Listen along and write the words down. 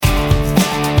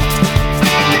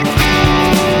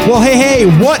Well, hey,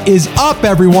 what is up,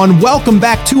 everyone? Welcome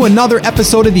back to another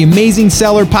episode of the Amazing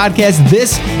Seller Podcast.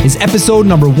 This is episode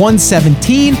number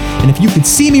 117, and if you could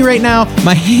see me right now,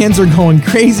 my hands are going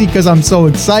crazy because I'm so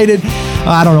excited.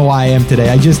 I don't know why I am today.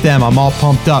 I just am. I'm all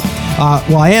pumped up.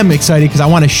 Well, I am excited because I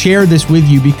want to share this with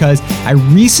you because I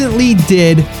recently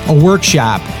did a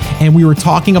workshop and we were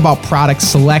talking about product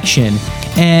selection.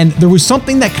 And there was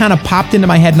something that kind of popped into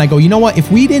my head and I go, you know what? If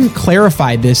we didn't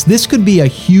clarify this could be a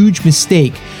huge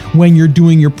mistake when you're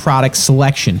doing your product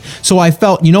selection. So I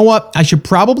felt, you know what? I should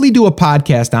probably do a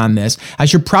podcast on this. I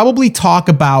should probably talk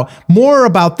more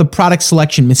about the product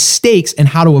selection mistakes and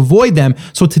how to avoid them.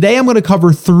 So today I'm going to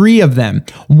cover 3 of them.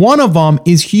 One of them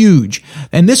is huge.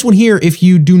 And this one here, if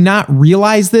you do not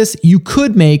realize this, you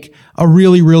could make a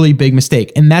really, really big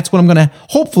mistake. And that's what I'm going to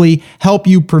hopefully help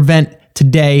you prevent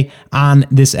today on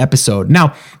this episode.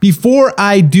 Now, before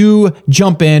I do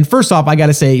jump in, first off, I got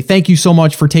to say thank you so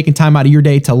much for taking time out of your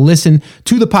day to listen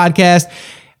to the podcast.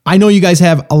 I know you guys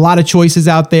have a lot of choices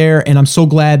out there, and I'm so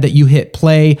glad that you hit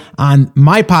play on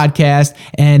my podcast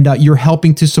and you're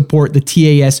helping to support the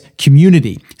TAS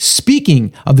community.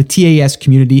 Speaking of the TAS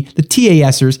community, the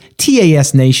TASers,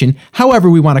 TAS Nation, however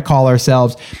we want to call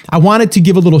ourselves, I wanted to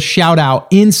give a little shout out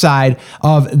inside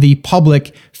of the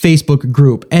public Facebook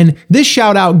group. And this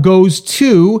shout out goes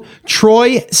to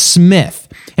Troy Smith.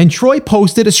 And Troy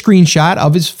posted a screenshot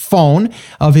of his phone,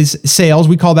 of his sales.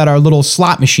 We call that our little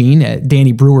slot machine.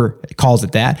 Danny Brewer calls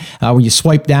it that. When you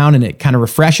swipe down and it kind of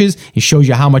refreshes, it shows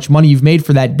you how much money you've made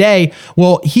for that day.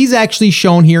 Well, he's actually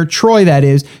shown here, Troy that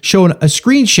is, shown a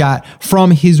screenshot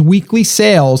from his weekly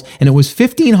sales, and it was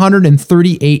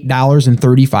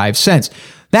 $1,538.35.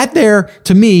 That there,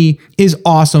 to me, is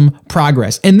awesome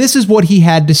progress. And this is what he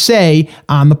had to say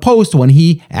on the post when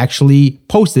he actually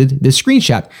posted this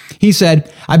screenshot. He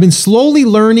said, I've been slowly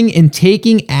learning and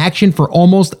taking action for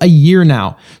almost a year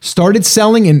now. Started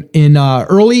selling in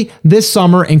early this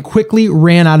summer and quickly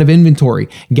ran out of inventory.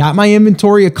 Got my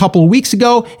inventory a couple of weeks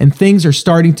ago and things are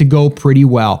starting to go pretty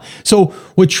well. So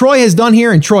what Troy has done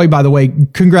here, and Troy, by the way,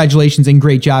 congratulations and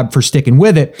great job for sticking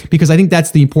with it, because I think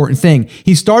that's the important thing.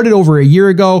 He started over a year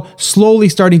ago, slowly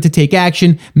starting to take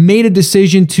action, made a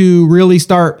decision to really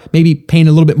start maybe paying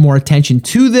a little bit more attention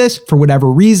to this for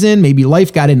whatever reason. Maybe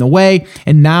life got in the way.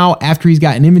 And now after he's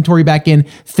gotten inventory back in,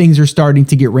 things are starting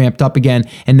to get ramped up again.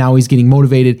 And now he's getting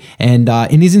motivated and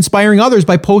he's inspiring others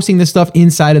by posting this stuff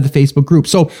inside of the Facebook group.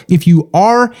 So if you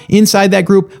are inside that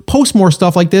group, post more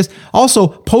stuff like this. Also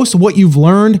post what you've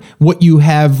learned, what you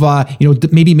have,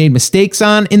 maybe made mistakes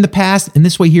on in the past. And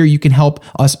this way here, you can help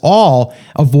us all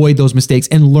avoid those mistakes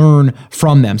and learn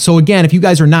from them. So again, if you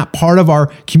guys are not part of our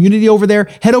community over there,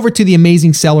 head over to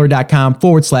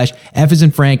theamazingseller.com/F as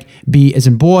in Frank, B as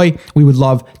in boy. We would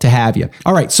love to have you.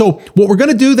 All right. So what we're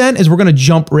going to do then is we're going to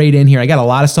jump right in here. I got a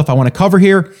lot of stuff I want to cover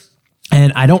here.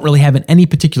 And I don't really have in any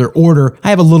particular order.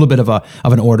 I have a little bit of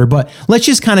an order, but let's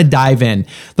just kind of dive in.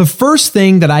 The first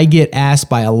thing that I get asked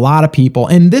by a lot of people,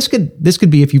 and this could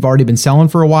be if you've already been selling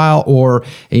for a while, or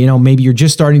maybe you're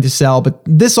just starting to sell, but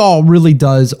this all really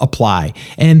does apply.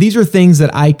 And these are things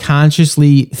that I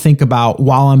consciously think about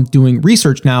while I'm doing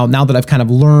research now that I've kind of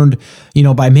learned,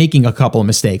 by making a couple of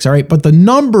mistakes. All right. But the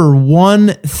number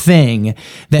one thing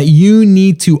that you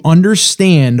need to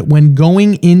understand when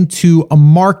going into a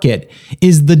market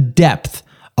is the depth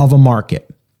of a market.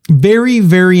 Very,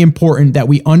 very important that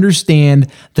we understand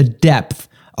the depth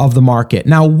of the market.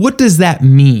 Now, what does that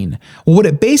mean? Well, what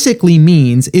it basically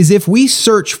means is if we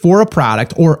search for a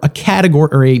product or a category,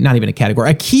 or not even a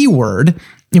category, a keyword,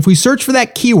 if we search for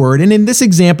that keyword, and in this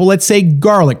example, let's say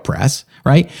garlic press,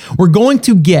 right? We're going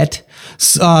to get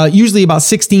usually about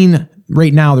 16,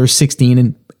 right now there's 16,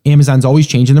 and Amazon's always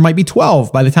changing. There might be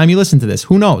 12 by the time you listen to this.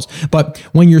 Who knows? But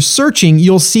when you're searching,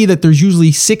 you'll see that there's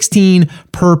usually 16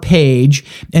 per page.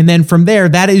 And then from there,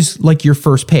 that is like your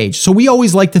first page. So we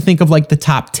always like to think of like the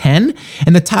top 10.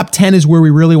 And the top 10 is where we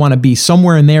really want to be.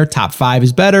 Somewhere in there, top 5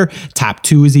 is better. Top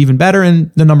 2 is even better.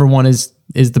 And the number 1 is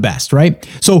the best, right?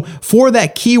 So for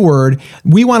that keyword,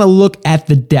 we want to look at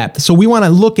the depth. So we want to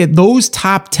look at those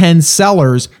top 10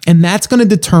 sellers, and that's going to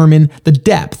determine the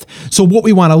depth. So what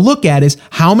we want to look at is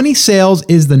how many sales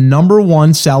is the number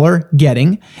 1 seller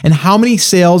getting, and how many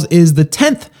sales is the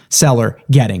 10th seller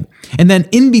getting. And then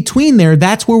in between there,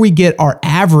 that's where we get our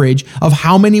average of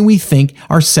how many we think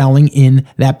are selling in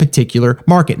that particular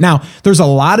market. Now, there's a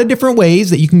lot of different ways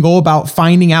that you can go about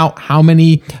finding out how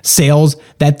many sales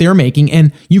that they're making.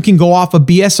 And you can go off of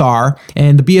BSR,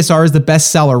 and the BSR is the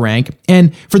best seller rank.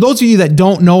 And for those of you that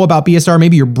don't know about BSR,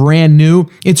 maybe you're brand new,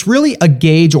 it's really a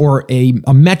gauge or a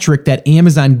metric that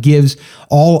Amazon gives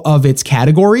all of its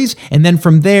categories. And then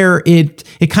from there, it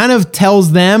kind of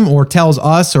tells them or tells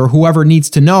us or whoever needs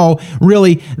to know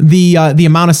really the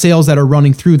amount of sales that are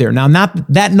running through there. Now, not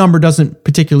that number doesn't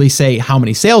particularly say how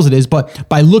many sales it is, but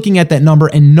by looking at that number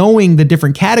and knowing the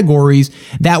different categories,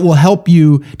 that will help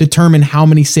you determine how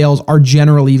many sales are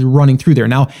generally running through there.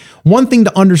 Now, one thing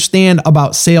to understand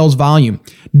about sales volume,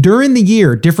 during the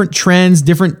year, different trends,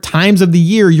 different times of the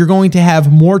year, you're going to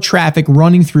have more traffic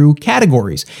running through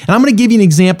categories. And I'm going to give you an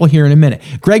example here in a minute.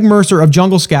 Greg Mercer of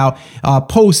Jungle Scout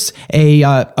posts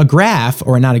a graph,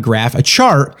 or not a graph, a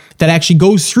chart that actually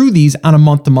goes through these on a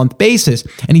month-to-month basis.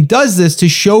 And he does this to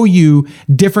show you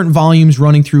different volumes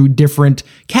running through different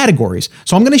categories.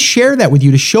 So I'm going to share that with you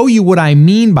to show you what I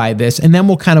mean by this, and then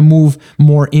we'll kind of move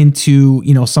more into,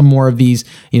 some more of these,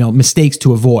 mistakes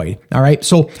to avoid. All right.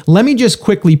 So let me just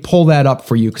quickly pull that up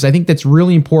for you, because I think that's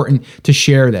really important to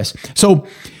share this. So,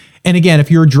 and again,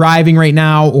 if you're driving right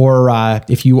now, or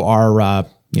if you are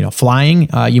flying,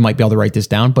 you might be able to write this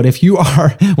down. But if you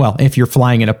are, if you're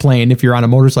flying in a plane, if you're on a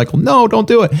motorcycle, no, don't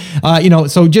do it.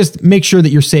 So just make sure that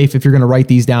you're safe if you're going to write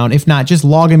these down. If not, just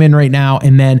log them in right now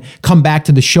and then come back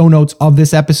to the show notes of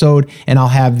this episode, and I'll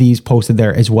have these posted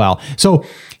there as well. So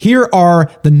here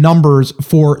are the numbers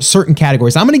for certain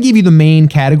categories. I'm going to give you the main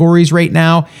categories right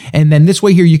now. And then this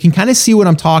way here, you can kind of see what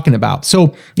I'm talking about.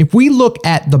 So if we look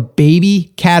at the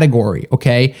baby category,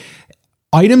 okay,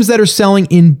 items that are selling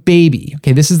in baby.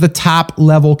 Okay, this is the top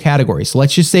level category. So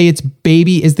let's just say it's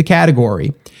baby is the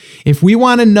category. If we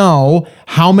want to know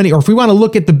how many, or if we want to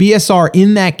look at the BSR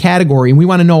in that category, and we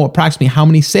want to know approximately how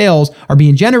many sales are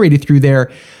being generated through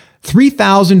there,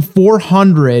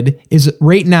 3,400 is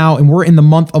right now, and we're in the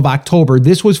month of October.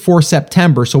 This was for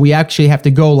September, so we actually have to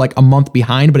go like a month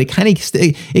behind, but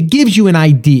it gives you an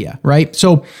idea, right?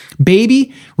 So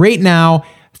baby right now,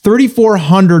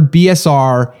 3,400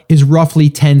 BSR is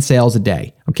roughly 10 sales a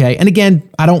day. Okay. And again,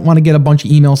 I don't want to get a bunch of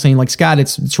emails saying like, Scott,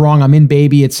 it's wrong. I'm in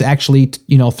baby. It's actually,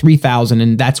 3,000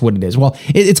 and that's what it is. Well,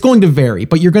 it's going to vary,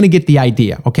 but you're going to get the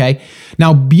idea. Okay.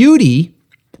 Now beauty,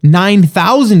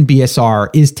 9,000 BSR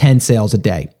is 10 sales a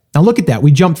day. Now look at that.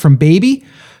 We jumped from baby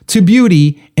to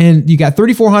beauty, and you got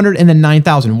 3,400 and then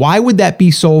 9,000. Why would that be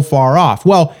so far off?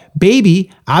 Well,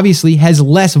 baby obviously has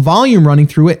less volume running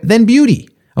through it than beauty.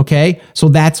 Okay, so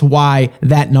that's why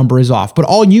that number is off. But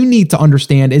all you need to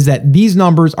understand is that these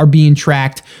numbers are being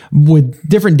tracked with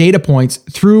different data points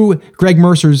through Greg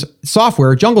Mercer's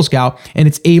software, Jungle Scout, and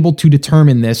it's able to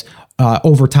determine this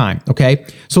over time. Okay,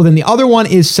 so then the other one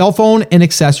is cell phone and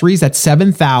accessories. That's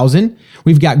 7,000.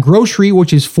 We've got grocery,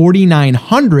 which is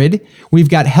 4,900. We've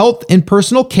got health and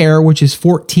personal care, which is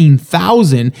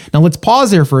 14,000. Now let's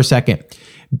pause there for a second.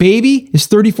 Baby is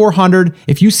 3,400.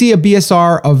 If you see a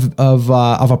BSR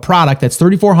of a product that's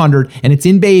 3,400 and it's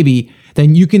in baby,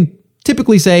 then you can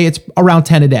typically say it's around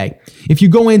 10 a day. If you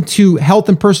go into health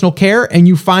and personal care and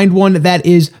you find one that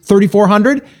is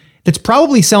 3,400, that's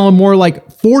probably selling more like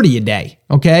 40 a day.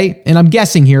 Okay. And I'm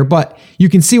guessing here, but you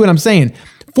can see what I'm saying.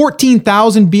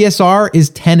 14,000 BSR is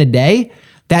 10 a day.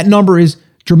 That number is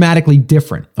dramatically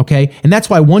different, okay? And that's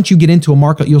why once you get into a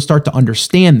market, you'll start to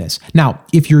understand this. Now,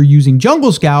 if you're using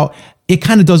Jungle Scout, it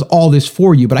kind of does all this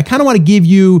for you, but I kind of want to give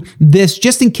you this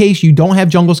just in case you don't have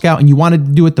Jungle Scout and you want to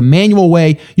do it the manual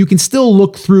way. You can still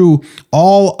look through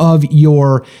all of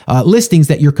your listings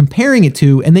that you're comparing it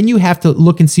to, and then you have to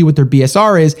look and see what their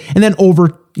BSR is, and then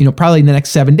over probably in the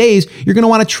next 7 days, you're going to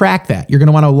want to track that. You're going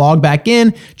to want to log back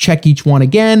in, check each one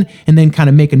again, and then kind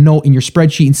of make a note in your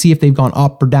spreadsheet and see if they've gone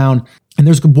up or down. And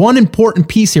there's one important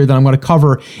piece here that I'm going to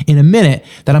cover in a minute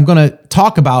that I'm going to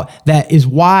talk about. That is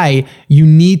why you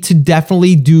need to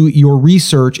definitely do your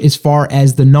research as far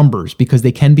as the numbers, because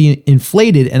they can be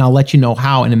inflated, and I'll let you know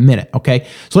how in a minute. Okay.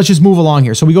 So let's just move along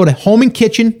here. So we go to home and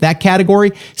kitchen, that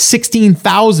category,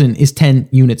 16,000 is 10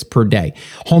 units per day.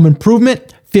 Home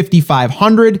improvement,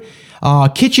 5,500.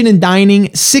 Kitchen and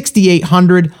dining,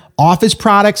 6,800. Office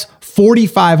products,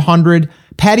 4,500.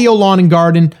 Patio, lawn and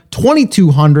garden,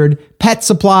 2,200. Pet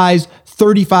supplies,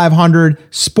 3,500.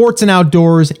 Sports and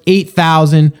outdoors,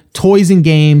 8,000. Toys and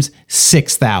games,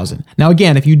 6,000. Now,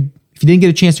 again, if you If you didn't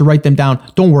get a chance to write them down,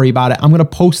 don't worry about it. I'm going to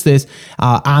post this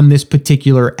on this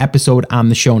particular episode on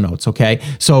the show notes, okay?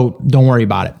 So don't worry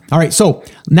about it. All right, so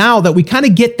now that we kind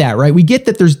of get that, right? We get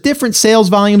that there's different sales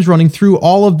volumes running through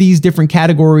all of these different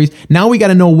categories. Now we got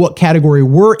to know what category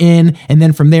we're in, and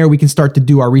then from there we can start to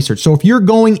do our research. So if you're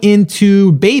going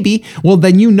into baby, well,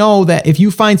 then you know that if you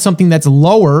find something that's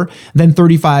lower than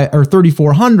 35 or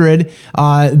 3,400,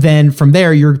 then from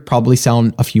there you're probably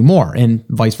selling a few more, and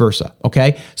vice versa,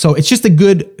 okay? So it's just a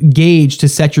good gauge to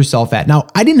set yourself at. Now,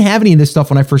 I didn't have any of this stuff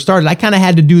when I first started. I kind of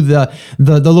had to do the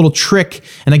little trick,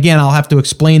 and again, I'll have to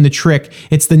explain the trick.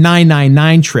 It's the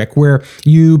 999 trick, where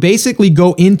you basically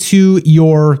go into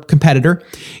your competitor,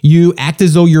 you act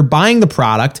as though you're buying the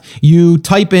product, you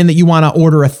type in that you want to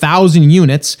order 1,000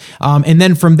 units, and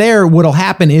then from there, what'll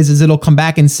happen is it'll come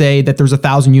back and say that there's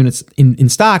 1,000 units in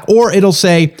stock, or it'll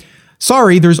say,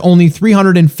 sorry, there's only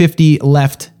 350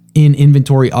 left in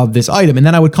inventory of this item. And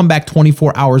then I would come back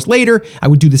 24 hours later, I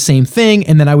would do the same thing,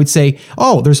 and then I would say,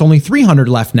 oh, there's only 300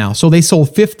 left now. So they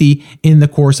sold 50 in the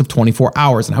course of 24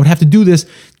 hours. And I would have to do this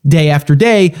day after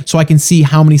day so I can see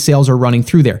how many sales are running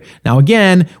through there. Now,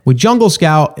 again, with Jungle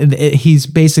Scout, he's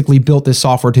basically built this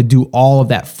software to do all of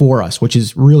that for us, which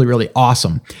is really, really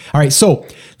awesome. All right, so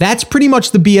that's pretty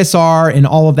much the BSR and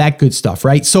all of that good stuff,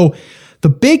 right? So the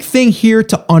big thing here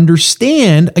to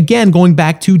understand, again, going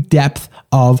back to depth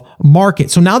of market.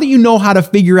 So now that you know how to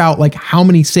figure out like how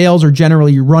many sales are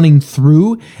generally running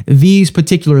through these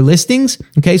particular listings,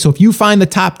 okay? So if you find the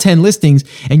top 10 listings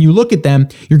and you look at them,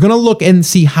 you're going to look and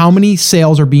see how many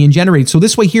sales are being generated. So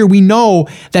this way here, we know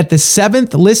that the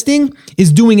 7th listing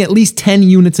is doing at least 10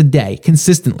 units a day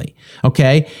consistently,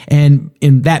 okay? And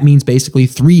that means basically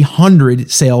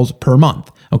 300 sales per month.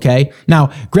 Okay.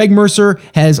 Now, Greg Mercer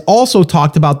has also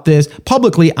talked about this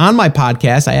publicly on my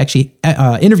podcast. I actually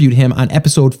interviewed him on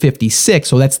episode 56.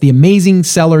 So that's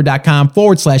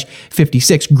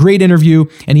theamazingseller.com/56. Great interview.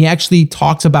 And he actually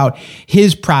talks about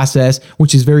his process,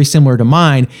 which is very similar to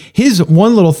mine. His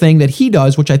one little thing that he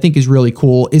does, which I think is really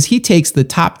cool, is he takes the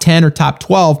top 10 or top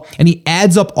 12 and he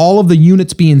adds up all of the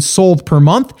units being sold per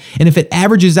month. And if it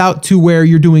averages out to where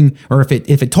you're doing, or if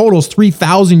it totals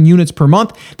 3,000 units per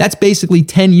month, that's basically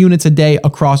 10 units a day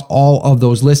across all of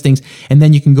those listings. And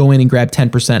then you can go in and grab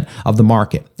 10% of the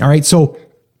market. All right. So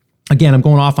again, I'm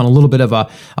going off on a little bit of a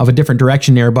different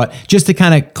direction there, but just to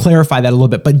kind of clarify that a little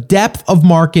bit. But depth of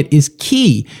market is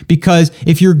key, because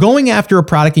if you're going after a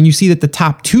product and you see that the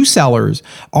top 2 sellers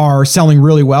are selling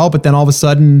really well, but then all of a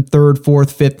sudden 3rd,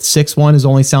 4th, 5th, 6th one is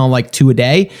only selling like 2 a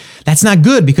day, that's not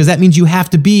good, because that means you have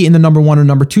to be in the number 1 or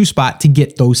number 2 spot to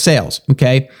get those sales.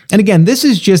 Okay. And again, this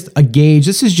is just a gauge.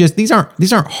 This is just, these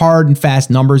aren't hard and fast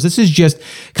numbers. This is just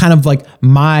kind of like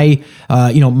my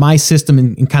system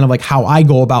and kind of like how I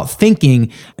go about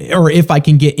thinking, or if I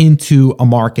can get into a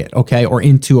market, okay, or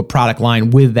into a product line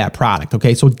with that product,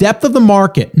 okay? So depth of the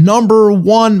market, number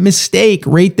 1 mistake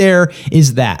right there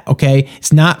is that, okay?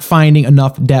 It's not finding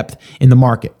enough depth in the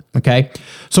market. Okay.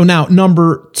 So now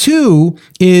number 2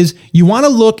 is you want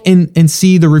to look and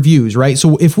see the reviews, right?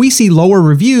 So if we see lower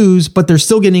reviews, but they're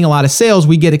still getting a lot of sales,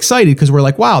 we get excited because we're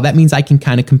like, wow, that means I can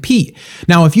kind of compete.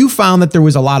 Now, if you found that there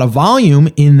was a lot of volume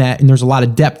in that and there's a lot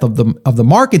of depth of the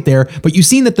market there, but you've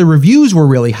seen that the reviews were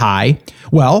really high,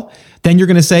 well, then you're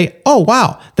going to say, oh,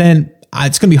 wow, then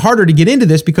it's going to be harder to get into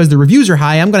this because the reviews are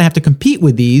high. I'm going to have to compete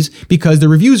with these because the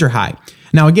reviews are high.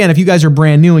 Now, again, if you guys are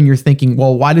brand new and you're thinking,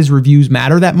 well, why does reviews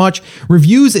matter that much?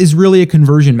 Reviews is really a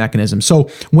conversion mechanism. So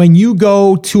when you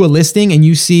go to a listing and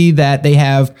you see that they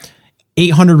have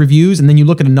 800 reviews, and then you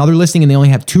look at another listing and they only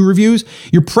have 2 reviews,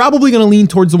 you're probably going to lean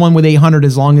towards the one with 800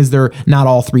 as long as they're not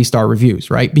all 3-star reviews,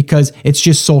 right? Because it's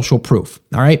just social proof,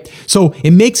 all right? So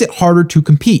it makes it harder to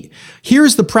compete.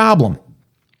 Here's the problem.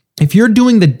 If you're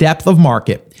doing the depth of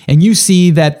market and you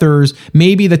see that there's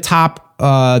maybe the top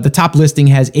listing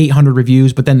has 800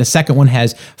 reviews, but then the second one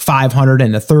has 500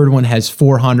 and the third one has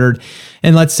 400.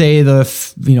 And let's say the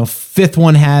 5th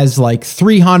one has like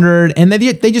 300, and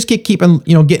they just keeping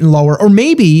getting lower. Or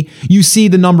maybe you see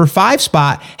the number 5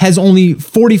 spot has only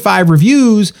 45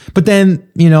 reviews, but then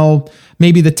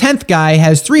maybe the 10th guy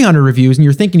has 300 reviews, and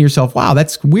you're thinking to yourself, wow,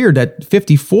 that's weird at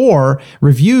 54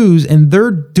 reviews and they're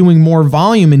doing more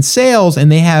volume in sales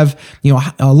and they have,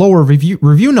 a lower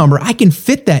review number. I can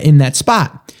fit that in that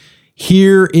spot.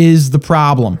 Here is the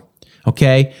problem.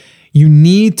 Okay. You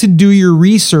need to do your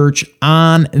research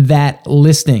on that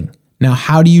listing. Now,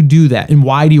 how do you do that? And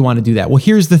why do you want to do that? Well,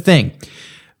 here's the thing.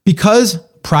 Because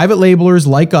private labelers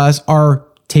like us are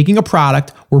taking a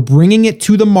product, we're bringing it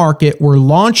to the market, we're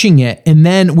launching it, and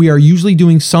then we are usually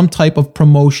doing some type of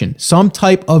promotion, some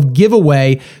type of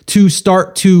giveaway to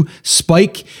start to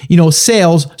spike,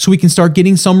 sales so we can start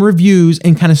getting some reviews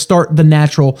and kind of start the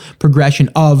natural progression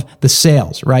of the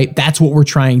sales, right? That's what we're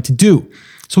trying to do.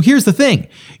 So here's the thing.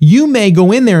 You may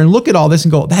go in there and look at all this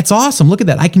and go, that's awesome. Look at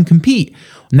that. I can compete.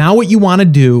 Now what you want to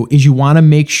do is you want to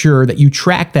make sure that you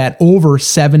track that over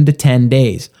 7 to 10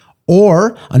 days.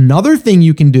 Or another thing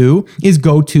you can do is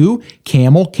go to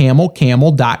camel.com.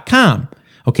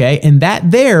 Okay. And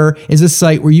that there is a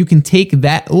site where you can take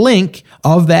that link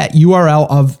of that URL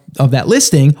of that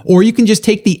listing, or you can just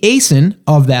take the ASIN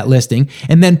of that listing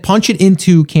and then punch it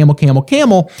into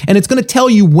Camel, and it's going to tell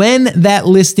you when that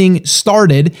listing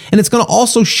started, and it's going to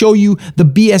also show you the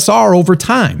BSR over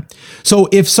time. So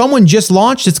if someone just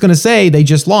launched, it's going to say they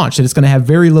just launched, and it's going to have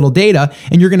very little data,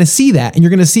 and you're going to see that, and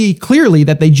you're going to see clearly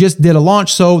that they just did a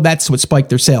launch, so that's what spiked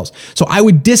their sales. So I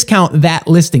would discount that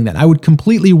listing then. I would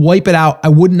completely wipe it out. I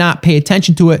would not pay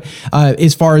attention to it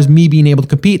as far as me being able to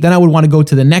compete. Then I would want to go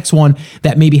to the next one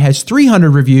that maybe has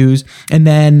 300 reviews and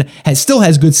then still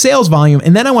has good sales volume.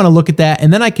 And then I want to look at that,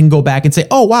 and then I can go back and say,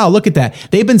 oh, wow, look at that.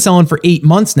 They've been selling for 8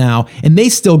 months now, and they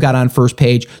still got on first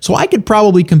page. So I could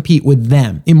probably compete with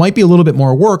them. It might be a little bit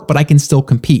more work, but I can still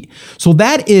compete. So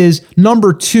that is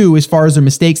number 2 as far as their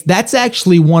mistakes. That's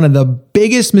actually one of the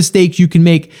biggest mistakes you can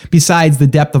make besides the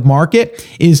depth of market,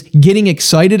 is getting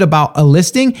excited about a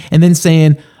listing and then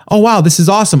saying, oh, wow, this is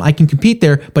awesome, I can compete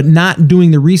there, but not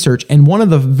doing the research. And one of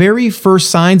the very first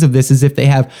signs of this is if they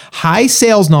have high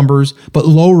sales numbers, but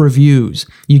low reviews.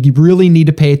 You really need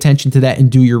to pay attention to that and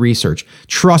do your research.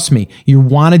 Trust me, you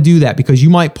want to do that, because you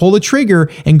might pull the trigger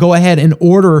and go ahead and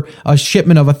order a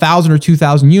shipment of 1,000 or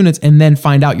 2,000 units and then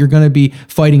find out you're going to be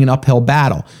fighting an uphill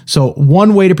battle. So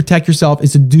one way to protect yourself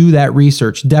is to do that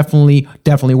research. Definitely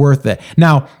worth it.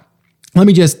 Now, let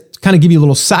me just kind of give you a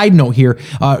little side note here.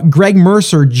 Greg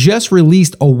Mercer just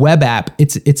released a web app.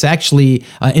 It's actually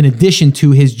in addition to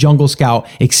his Jungle Scout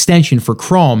extension for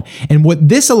Chrome. And what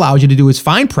this allows you to do is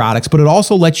find products, but it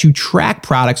also lets you track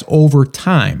products over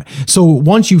time. So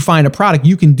once you find a product,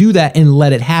 you can do that and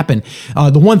let it happen.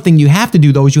 The one thing you have to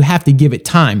do though is you have to give it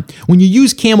time. When you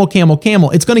use Camel,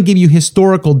 it's going to give you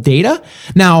historical data.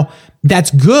 Now,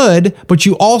 that's good, but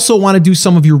you also want to do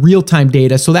some of your real-time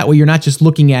data, so that way you're not just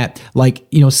looking at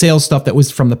sales stuff that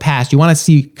was from the past. You want to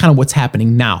see kind of what's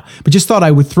happening now. But just thought I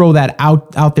would throw that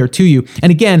out there to you.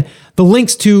 And again, the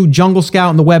links to Jungle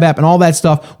Scout and the web app and all that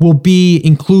stuff will be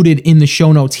included in the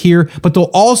show notes here, but they'll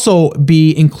also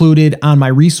be included on my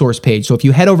resource page. So if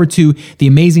you head over to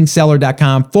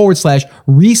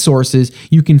theamazingseller.com/resources,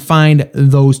 you can find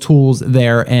those tools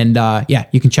there, and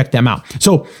you can check them out.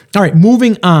 So, all right,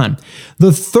 moving on.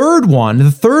 The third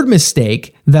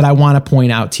mistake that I want to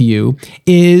point out to you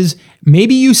is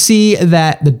maybe you see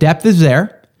that the depth is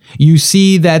there. You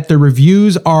see that the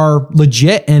reviews are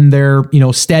legit and they're,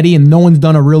 steady, and no one's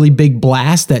done a really big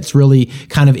blast that's really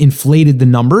kind of inflated the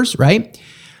numbers, right?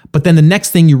 But then the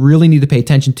next thing you really need to pay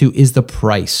attention to is the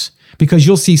price, because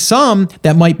you'll see some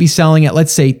that might be selling at,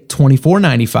 let's say,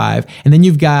 $24.95, and then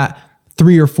you've got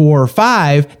 3 or 4 or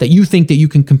 5 that you think that you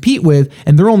can compete with,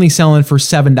 and they're only selling for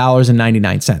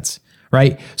 $7.99.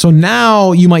 Right? So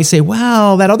now you might say,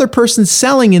 well, that other person's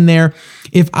selling in there.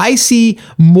 If I see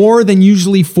more than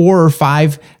usually 4 or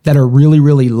 5 that are really,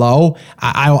 really low,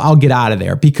 I'll get out of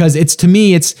there, because it's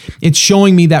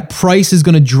showing me that price is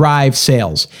going to drive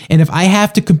sales. And if I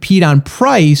have to compete on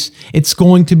price, it's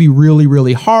going to be really,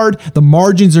 really hard. The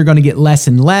margins are going to get less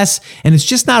and less, and it's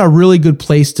just not a really good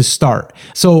place to start.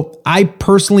 So I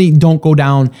personally don't go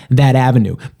down that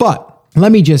avenue. But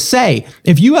let me just say,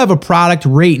 if you have a product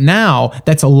right now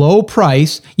that's a low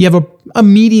price, you have a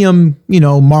medium,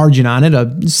 margin on it,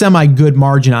 a semi-good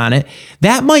margin on it,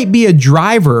 that might be a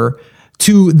driver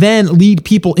to then lead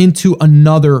people into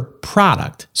another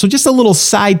product. So just a little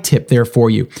side tip there for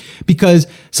you, because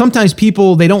sometimes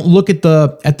people, they don't look at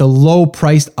the low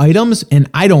priced items, and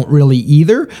I don't really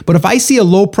either. But if I see a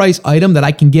low price item that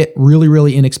I can get really,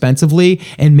 really inexpensively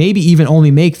and maybe even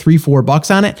only make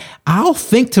 $3-4 on it, I'll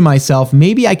think to myself,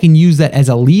 maybe I can use that as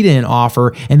a lead-in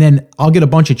offer, and then I'll get a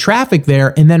bunch of traffic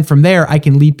there, and then from there I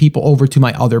can lead people over to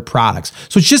my other products.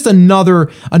 So it's just another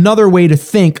way to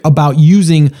think about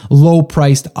using low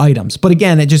priced items. But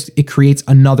again, it creates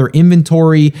another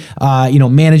inventory,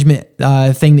 management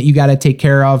thing that you got to take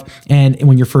care of. And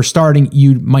when you're first starting,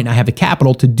 you might not have the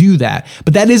capital to do that.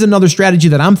 But that is another strategy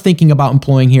that I'm thinking about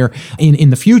employing here in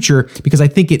the future, because I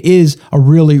think it is a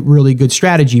really, really good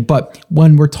strategy. But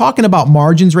when we're talking about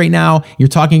margins right now, you're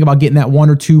talking about getting that 1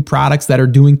 or 2 products that are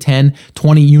doing 10,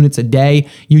 20 units a day,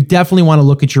 you definitely want to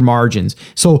look at your margins.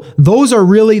 So those are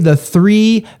really the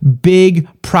 3 big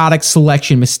product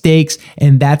selection mistakes,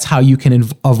 and that's how you can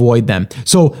avoid them.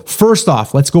 So first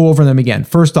off, let's go over them again.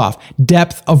 First off,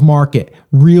 depth of market,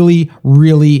 really,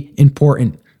 really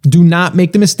important. Do not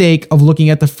make the mistake of looking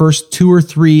at the first 2 or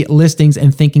 3 listings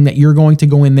and thinking that you're going to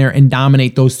go in there and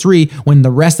dominate those 3 when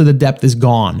the rest of the depth is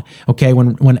gone. Okay,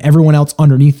 when everyone else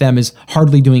underneath them is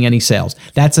hardly doing any sales.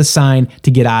 That's a sign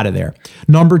to get out of there.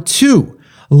 Number 2,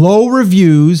 low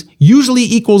reviews usually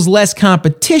equals less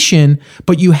competition,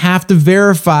 but you have to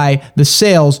verify the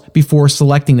sales before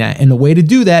selecting that. And the way to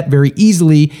do that very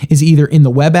easily is either in the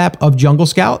web app of Jungle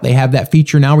Scout. They have that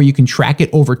feature now where you can track it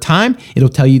over time. It'll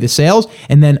tell you the sales.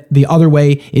 And then the other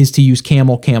way is to use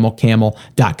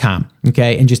camel.com.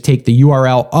 Okay, and just take the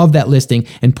URL of that listing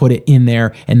and put it in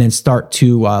there and then start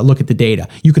to look at the data.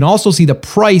 You can also see the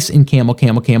price in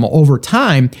Camel over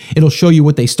time. It'll show you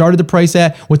what they started the price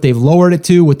at, what they've lowered it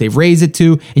to, what they've raised it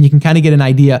to, and you can kind of get an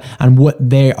idea on what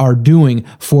they are doing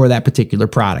for that particular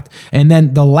product. And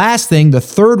then the last thing, the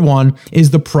third one, is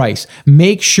the price.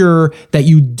 Make sure that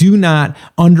you do not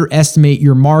underestimate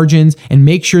your margins, and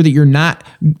make sure that you're not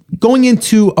going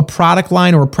into a product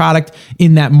line or a product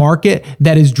in that market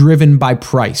that is driven by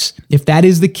price. If that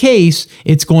is the case,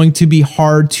 it's going to be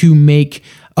hard to make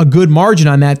a good margin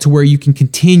on that to where you can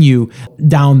continue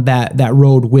down that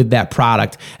road with that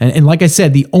product. And like I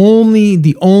said, the only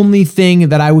thing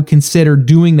that I would consider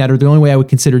doing that, or the only way I would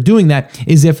consider doing that,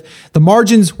 is if the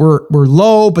margins were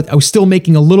low, but I was still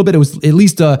making a little bit. It was at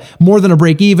least more than a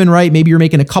break even, right? Maybe you're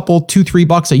making a couple,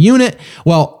 $2-3 a unit.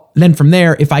 Well, then from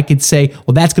there, if I could say,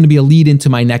 well, that's going to be a lead into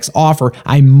my next offer,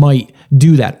 I might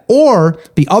do that. Or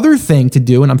the other thing to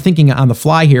do, and I'm thinking on the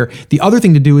fly here, the other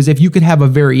thing to do is if you could have a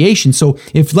variation. So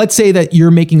if, let's say that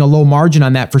you're making a low margin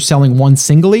on that for selling one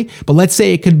singly, but let's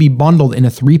say it could be bundled in a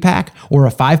 3-pack or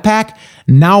a 5-pack,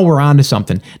 now we're on to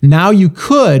something. Now you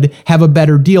could have a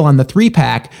better deal on the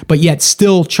 3-pack, but yet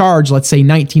still charge, let's say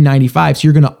 $19.95. So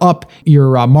you're going to up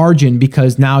your margin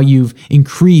because now you've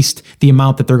increased the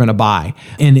amount that they're going to buy.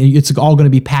 And it's all going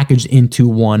to be packaged into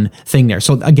one thing there.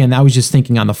 So again, I was just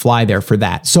thinking on the fly there for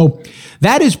that. So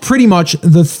that is pretty much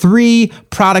the 3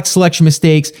 product selection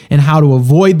mistakes and how to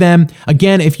avoid them.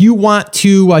 Again, if you want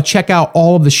to check out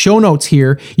all of the show notes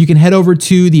here, you can head over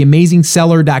to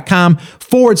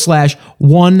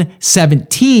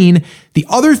theamazingseller.com/117. The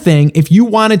other thing, if you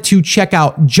wanted to check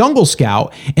out Jungle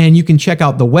Scout, and you can check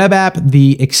out the web app,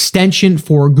 the extension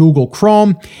for Google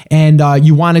Chrome, and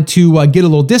you wanted to get a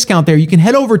little discount there, you can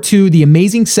head over to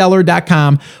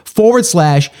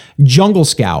theamazingseller.com/Jungle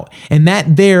Scout. And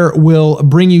that there will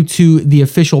bring you to the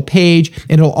official page.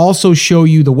 It'll also show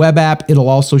you the web app. It'll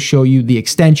also show you the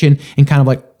extension and kind of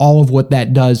like all of what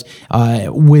that does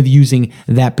with using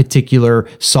that particular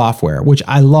software, which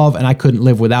I love and I couldn't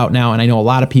live without now. And I know a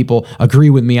lot of people agree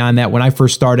with me on that. When I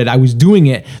first started, I was doing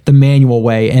it the manual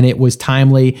way, and it was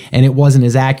timely and it wasn't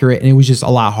as accurate, and it was just a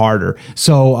lot harder.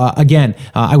 So again,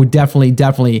 I would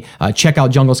definitely check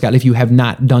out Jungle Scout if you have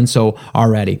not done so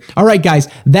already. All right, guys,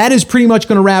 that is pretty much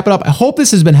going to wrap it up. I hope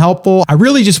this has been helpful. I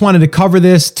really just wanted to cover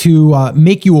this to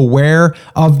make you aware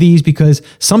of these, because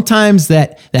sometimes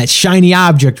that shiny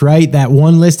object, right? That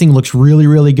one listing looks really,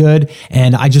 really good.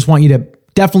 And I just want you to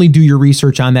definitely do your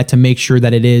research on that to make sure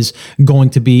that it is going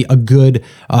to be a good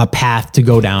path to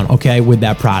go down, okay, with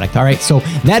that product. All right, so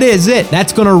that is it.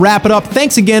 That's going to wrap it up.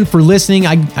 Thanks again for listening.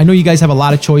 I know you guys have a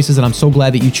lot of choices, and I'm so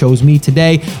glad that you chose me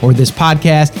today or this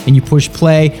podcast and you push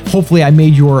play. Hopefully I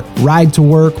made your ride to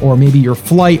work, or maybe your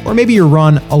flight, or maybe your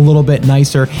run a little bit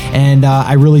nicer, and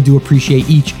I really do appreciate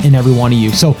each and every one of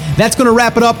you. So that's going to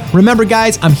wrap it up. Remember,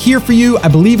 guys, I'm here for you. I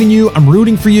believe in you. I'm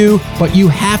rooting for you, but you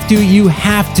have to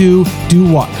do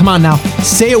what? Come on now,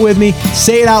 say it with me,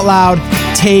 say it out loud,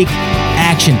 take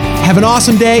action. Have an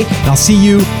awesome day, and I'll see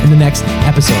you in the next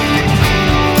episode.